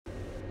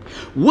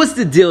What's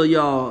the deal,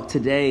 y'all?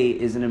 Today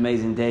is an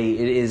amazing day.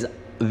 It is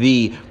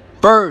the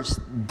first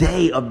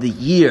day of the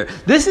year.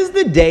 This is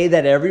the day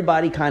that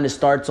everybody kind of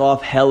starts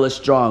off hella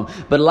strong.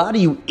 But a lot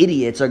of you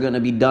idiots are going to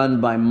be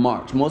done by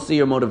March. Most of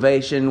your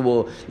motivation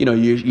will,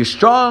 you're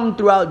strong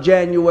throughout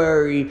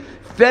January.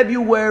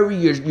 February,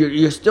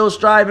 you're still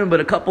striving, but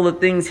a couple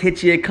of things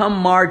hit you. Come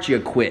March, you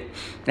quit.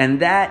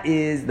 And that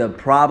is the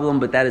problem,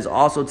 but that is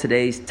also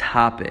today's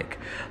topic.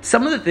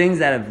 Some of the things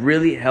that have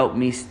really helped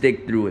me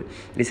stick through it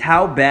is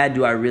how bad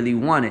do I really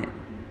want it?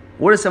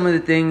 What are some of the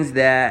things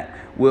that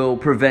will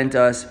prevent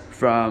us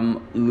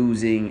from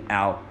losing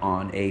out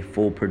on a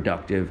full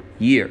productive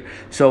year?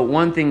 So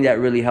one thing that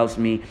really helps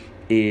me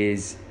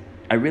is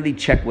I really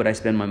check what I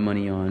spend my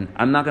money on.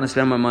 I'm not going to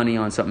spend my money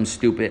on something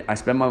stupid. I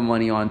spend my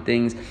money on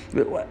things.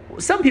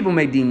 Some people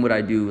may deem what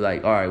I do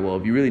like, all right, well,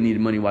 if you really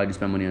needed money, why do you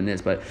spend money on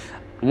this? But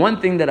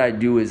one thing that I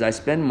do is I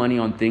spend money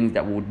on things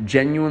that will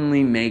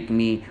genuinely make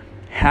me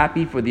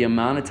happy for the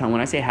amount of time.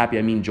 When I say happy,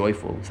 I mean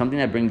joyful. Something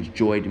that brings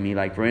joy to me.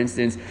 Like, for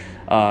instance,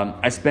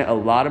 I spent a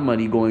lot of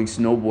money going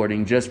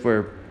snowboarding just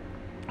for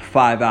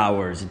 5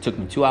 hours. It took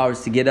me 2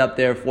 hours to get up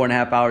there,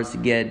 4.5 hours to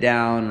get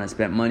down, and I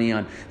spent money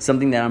on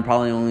something that I'm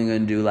probably only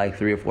going to do like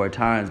 3 or 4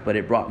 times, but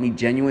it brought me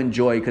genuine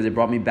joy because it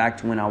brought me back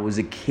to when I was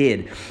a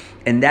kid,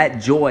 and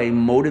that joy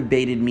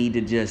motivated me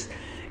to just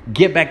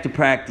get back to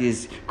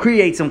practice,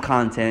 create some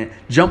content,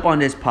 jump on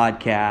this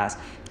podcast.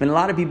 And a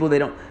lot of people, they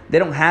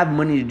don't have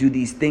money to do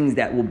these things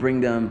that will bring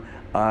them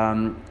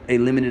a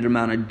limited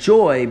amount of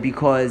joy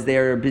because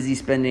they're busy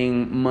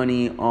spending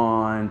money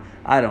on,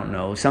 I don't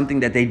know,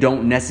 something that they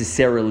don't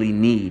necessarily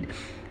need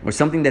or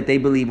something that they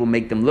believe will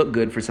make them look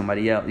good for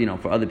somebody else,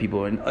 for other people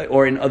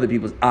or in other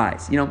people's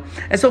eyes,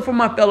 And so for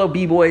my fellow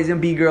B-boys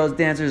and B-girls,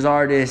 dancers,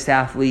 artists,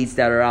 athletes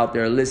that are out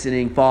there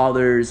listening,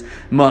 fathers,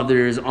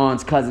 mothers,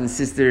 aunts, cousins,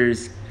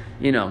 sisters,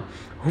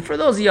 for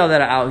those of y'all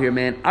that are out here,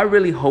 man, I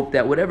really hope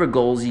that whatever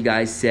goals you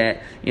guys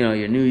set,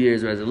 your New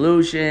Year's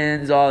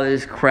resolutions, all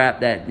this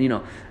crap that,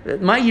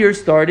 my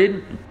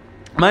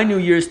New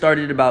Year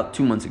started about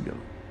 2 months ago.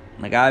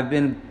 Like, I've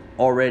been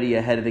already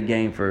ahead of the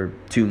game for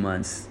 2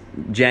 months.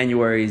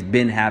 January's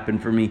been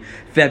happening for me.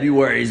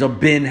 February's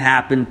been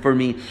happening for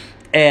me.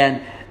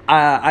 And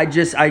I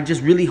just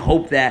really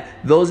hope that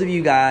those of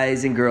you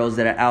guys and girls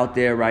that are out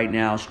there right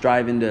now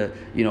striving to,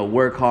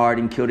 work hard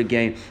and kill the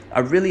game,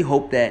 I really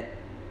hope that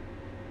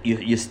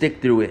you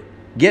stick through it.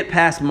 Get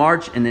past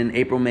March, and then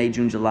April, May,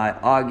 June, July,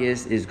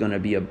 August is going to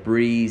be a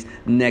breeze.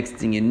 Next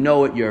thing you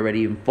know it, you're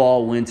already in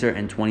fall, winter,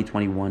 and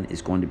 2021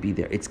 is going to be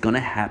there. It's going to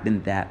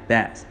happen that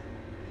fast.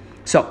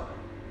 So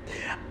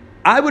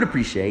I would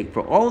appreciate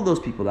for all of those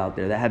people out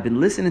there that have been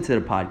listening to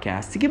the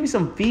podcast to give me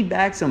some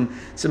feedback, some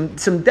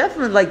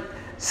definite,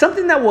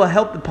 something that will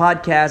help the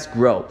podcast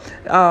grow.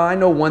 I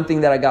know one thing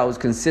that I got was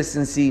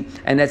consistency,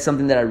 and that's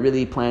something that I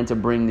really plan to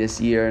bring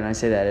this year. And I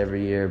say that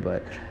every year,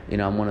 but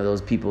I'm one of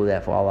those people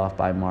that fall off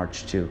by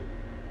March too.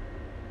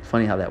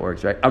 Funny how that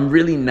works, right? I'm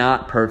really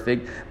not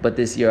perfect, but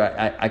this year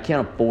I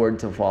can't afford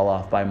to fall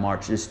off by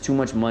March. There's too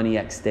much money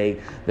at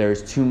stake.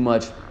 There's too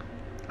much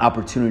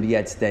opportunity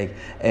at stake,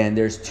 and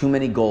there's too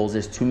many goals.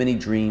 There's too many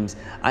dreams.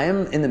 I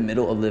am in the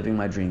middle of living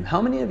my dream.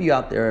 How many of you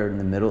out there are in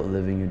the middle of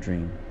living your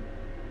dream?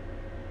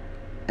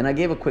 And I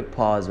gave a quick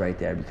pause right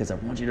there because I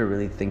want you to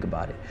really think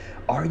about it.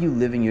 Are you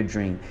living your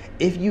dream?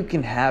 If you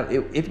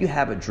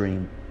have a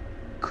dream,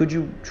 could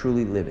you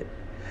truly live it?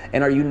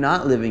 And are you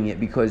not living it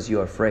because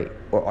you're afraid?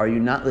 Or are you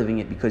not living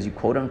it because you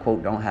quote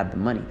unquote don't have the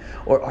money?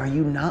 Or are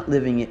you not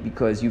living it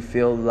because you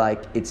feel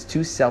like it's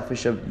too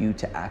selfish of you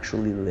to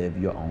actually live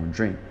your own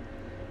dream?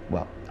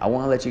 Well, I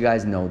want to let you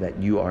guys know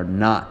that you are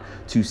not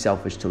too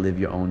selfish to live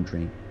your own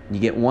dream. You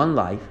get one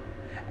life,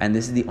 and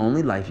this is the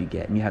only life you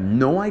get, and you have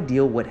no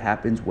idea what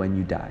happens when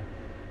you die.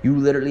 You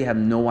literally have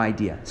no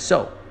idea.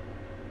 So,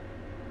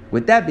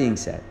 with that being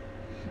said,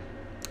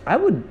 I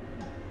would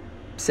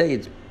say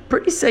it's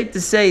pretty safe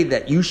to say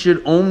that you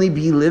should only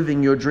be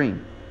living your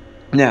dream.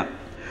 Now,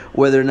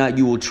 whether or not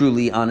you will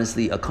truly,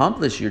 honestly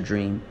accomplish your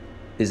dream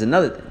is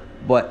another thing.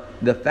 But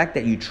the fact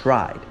that you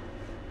tried,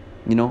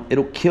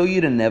 it'll kill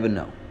you to never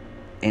know.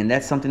 And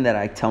that's something that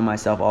I tell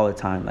myself all the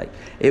time. Like,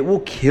 it will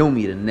kill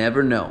me to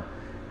never know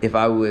if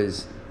I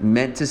was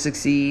meant to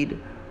succeed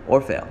or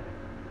fail.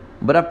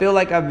 But I feel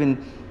like I've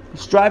been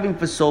striving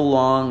for so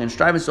long and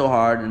striving so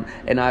hard,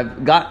 and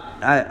I've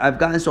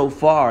gotten so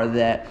far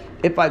that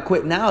if I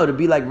quit now, it'd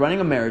be like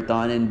running a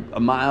marathon and a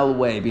mile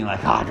away being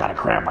like, I got a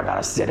cramp, I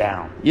gotta sit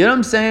down. You know what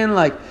I'm saying?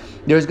 Like,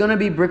 there's gonna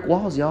be brick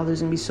walls, y'all. There's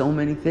gonna be so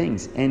many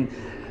things. And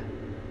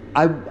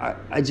I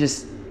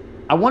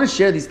want to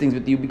share these things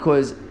with you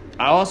because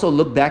I also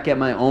look back at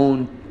my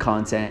own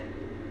content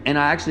and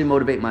I actually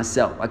motivate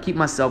myself. I keep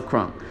myself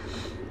crunk.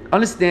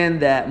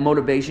 Understand that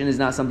motivation is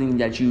not something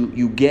that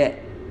you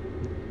get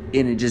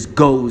and it just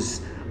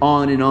goes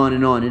on and on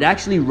and on. It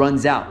actually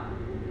runs out.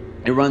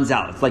 It runs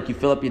out. It's like you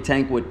fill up your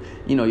tank with,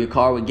 your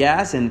car with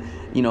gas and,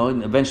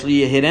 and eventually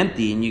you hit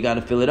empty and you got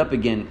to fill it up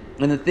again.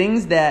 And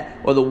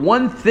the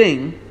one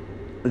thing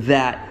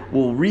that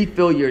will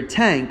refill your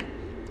tank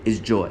is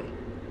joy.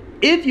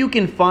 If you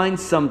can find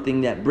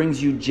something that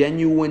brings you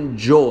genuine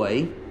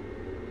joy,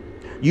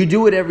 you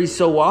do it every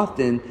so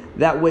often.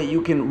 That way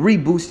you can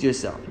reboost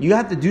yourself. You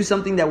have to do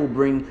something that will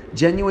bring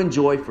genuine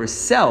joy for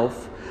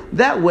self.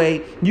 That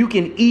way you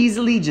can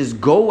easily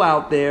just go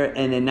out there,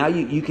 and then now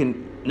you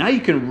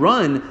can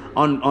run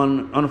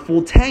on a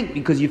full tank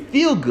because you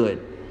feel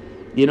good,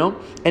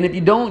 And if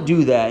you don't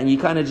do that and you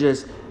kind of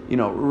just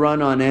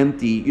run on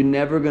empty, you're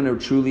never going to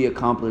truly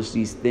accomplish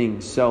these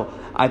things. So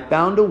I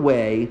found a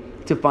way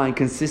to find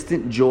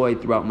consistent joy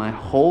throughout my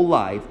whole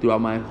life,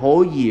 throughout my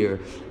whole year,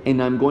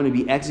 and I'm going to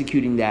be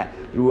executing that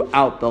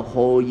throughout the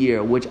whole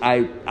year, which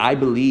I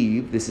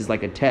believe, this is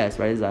like a test,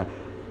 right?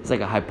 It's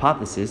like a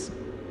hypothesis,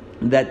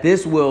 that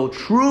this will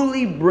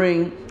truly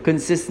bring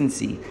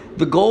consistency.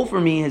 The goal for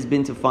me has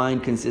been to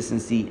find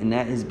consistency, and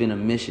that has been a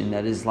mission.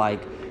 That is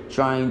like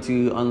trying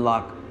to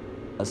unlock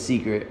a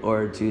secret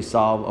or to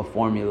solve a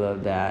formula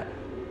that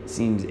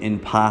seems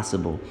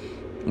impossible.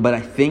 But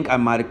I think I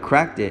might have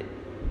cracked it.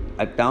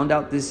 I found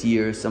out this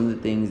year some of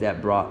the things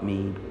that brought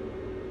me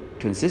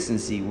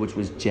consistency, which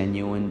was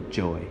genuine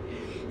joy.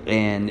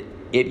 And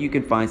if you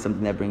can find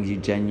something that brings you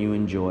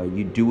genuine joy,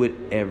 you do it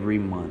every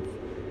month,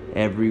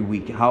 every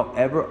week,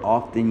 however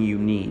often you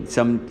need.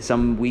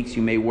 Some weeks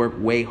you may work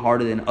way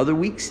harder than other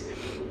weeks,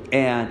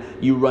 and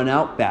you run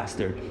out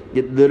faster.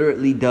 It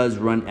literally does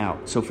run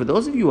out. So for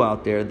those of you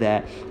out there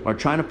that are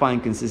trying to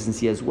find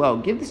consistency as well,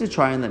 give this a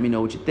try and let me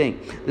know what you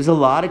think. There's a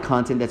lot of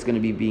content that's going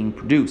to be being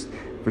produced.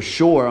 For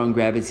sure on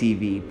Gravity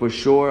TV, for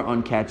sure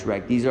on Catch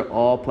Rec. These are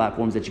all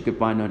platforms that you could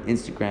find on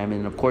Instagram,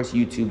 and of course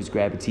YouTube is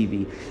Gravity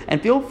TV.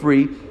 And feel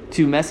free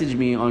to message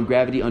me on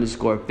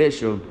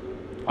Gravity_official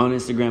on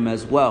Instagram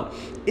as well.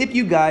 If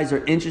you guys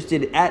are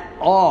interested at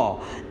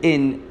all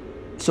in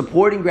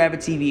supporting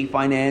Gravity TV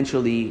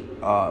financially,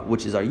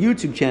 which is our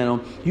YouTube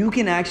channel, you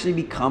can actually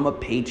become a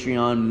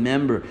Patreon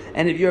member.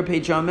 And if you're a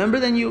Patreon member,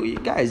 then you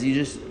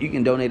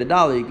can donate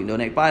 $1, you can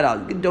donate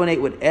 $5, you can donate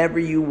whatever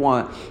you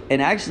want.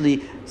 And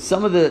actually,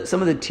 some of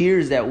the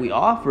tiers that we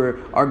offer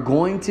are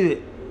going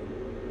to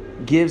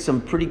give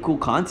some pretty cool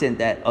content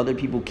that other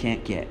people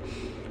can't get.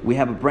 We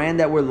have a brand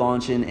that we're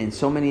launching, and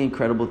so many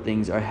incredible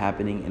things are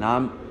happening. And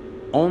I'm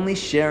only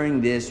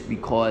sharing this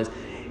because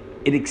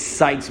it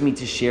excites me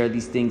to share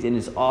these things, and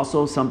it's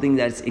also something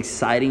that's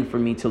exciting for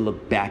me to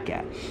look back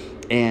at.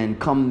 And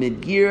come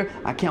mid-year,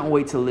 I can't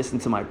wait to listen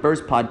to my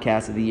first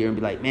podcast of the year and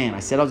be like, man, I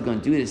said I was going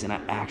to do this, and I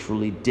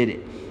actually did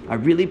it. I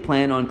really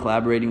plan on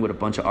collaborating with a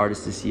bunch of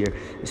artists this year,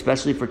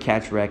 especially for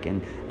Catch Rec,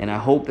 and I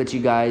hope that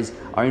you guys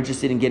are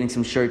interested in getting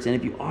some shirts. And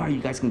if you are,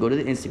 you guys can go to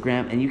the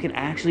Instagram, and you can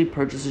actually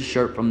purchase a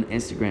shirt from the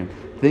Instagram.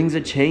 Things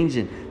are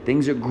changing.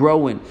 Things are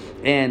growing.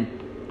 And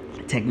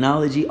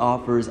technology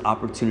offers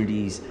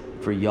opportunities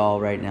for y'all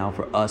right now,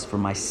 for us, for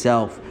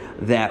myself,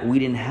 that we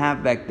didn't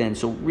have back then.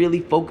 So really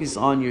focus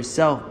on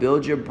yourself,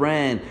 build your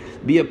brand,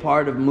 be a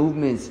part of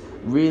movements,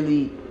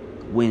 really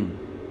win.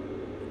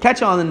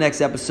 Catch you on the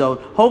next episode.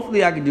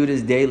 Hopefully I can do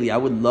this daily. I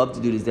would love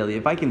to do this daily.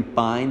 If I can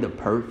find the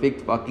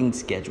perfect fucking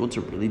schedule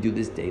to really do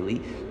this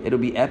daily, it'll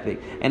be epic.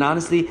 And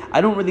honestly,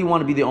 I don't really want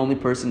to be the only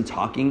person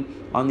talking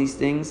on these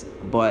things,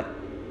 but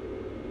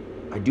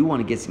I do want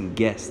to get some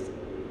guests.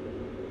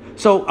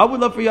 So I would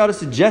love for y'all to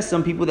suggest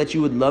some people that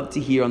you would love to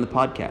hear on the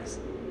podcast.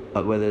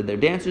 Whether they're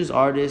dancers,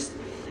 artists,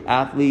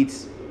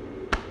 athletes,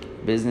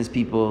 business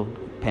people,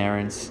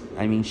 parents.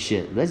 I mean,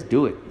 shit. Let's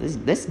do it.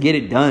 Let's get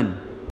it done.